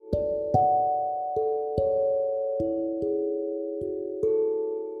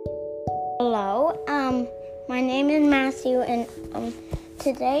my name is Matthew, and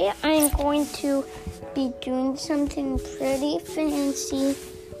today I'm going to be doing something pretty fancy.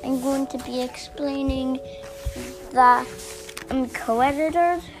 I'm going to be explaining the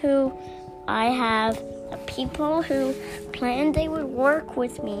co-editors who I have, the people who planned they would work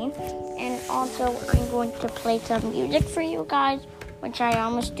with me, and also I'm going to play some music for you guys, which I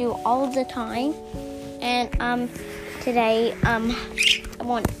almost do all the time. And today I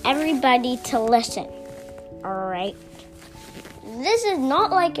want everybody to listen. All right. This is not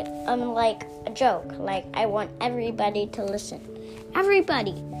like a joke. Like, I want everybody to listen.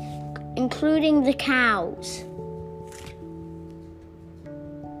 Everybody, including the cows.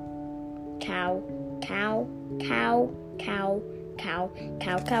 Cow, cow, cow, cow, cow,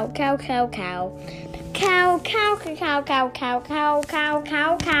 cow, cow, cow, cow, cow. Cow, cow, cow, cow, cow, cow, cow,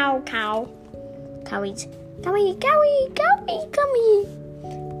 cow, cow, cow. Cowies. Cowie, cowie, cowie, cowie.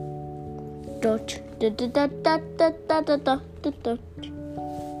 Dot, dot, dot, dot, dot, dot, dot, dot, dot.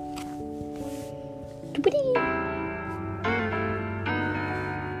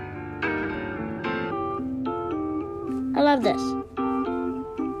 I love this.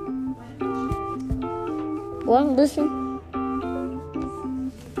 Well, listen.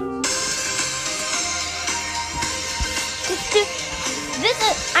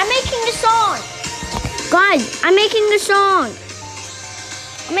 I'm making a song. Guys, I'm making a song.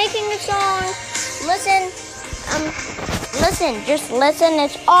 Listen, just listen.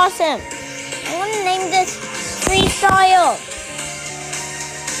 It's awesome. I want to name this Freestyle.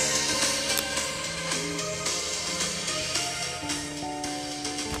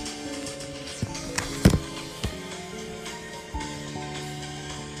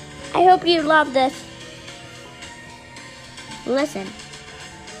 I hope you love this. Listen.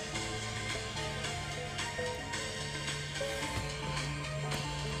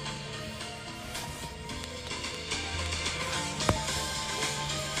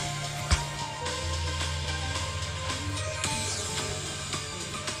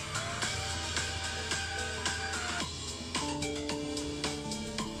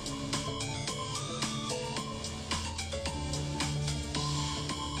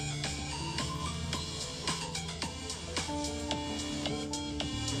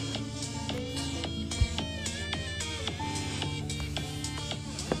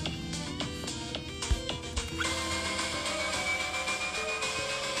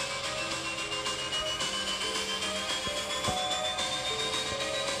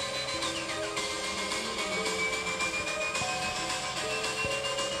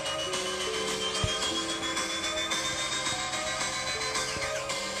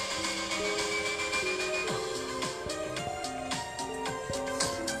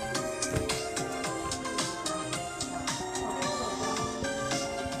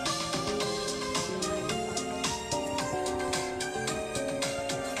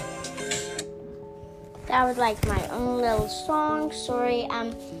 That was like my own little song. Sorry,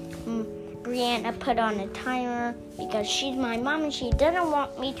 Brianna put on a timer because she's my mom and she doesn't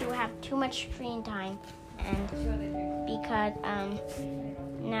want me to have too much screen time. And because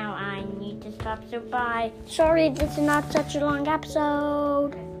now I need to stop. So bye. Sorry, this is not such a long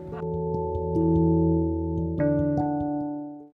episode.